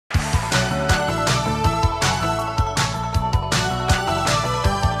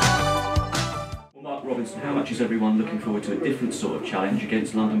how much is everyone looking forward to a different sort of challenge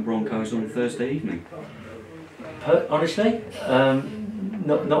against London Broncos on Thursday evening? Honestly,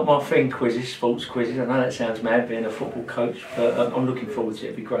 not my thing, quizzes, sports quizzes. I know that sounds mad being a football coach, but I'm looking forward to it.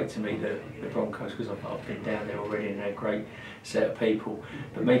 It'd be great to meet the Broncos because I've been down there already and they're a great set of people.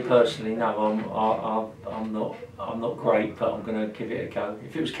 But me personally, no, I'm not great, but I'm going to give it a go.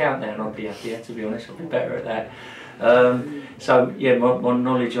 If it was countdown, I'd be happier. To be honest, I'd be better at that. So yeah, my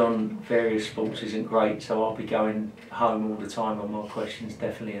knowledge on various sports isn't great, so I'll be going home all the time on my questions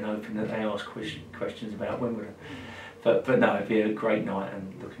definitely and hoping that they ask questions about Wimbledon. But no, it'd be a great night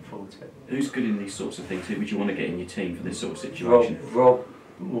and looking forward to it. Who's good in these sorts of things? Who would you want to get in your team for this sort of situation? Rob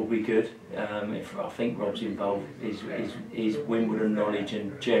will be good. If I think Rob's involved, his Wimbledon knowledge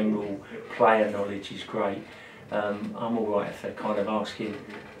and general player knowledge is great. I'm all right if they're kind of asking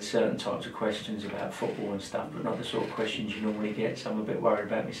certain types of questions about football and stuff, but not the sort of questions you normally get, so I'm a bit worried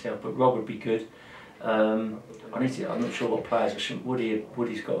about myself. But Rob would be good. I'm not sure what players.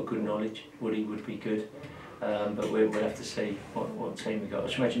 Woody's got a good knowledge. Woody would be good. But we'll have to see what team we got. I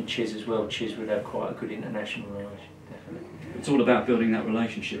should imagine Chiz as well. Chiz would have quite a good international knowledge, definitely. It's all about building that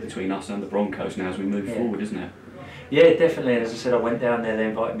relationship between us and the Broncos now as we move forward, isn't it? Yeah, definitely. And as I said, I went down there. They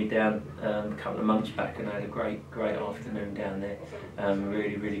invited me down a couple of months back, and I had a great afternoon down there.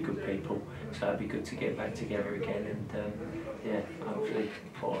 Really good people. So it'd be good to get back together again, and yeah, hopefully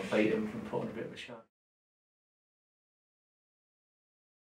beat them and put on a bit of a show.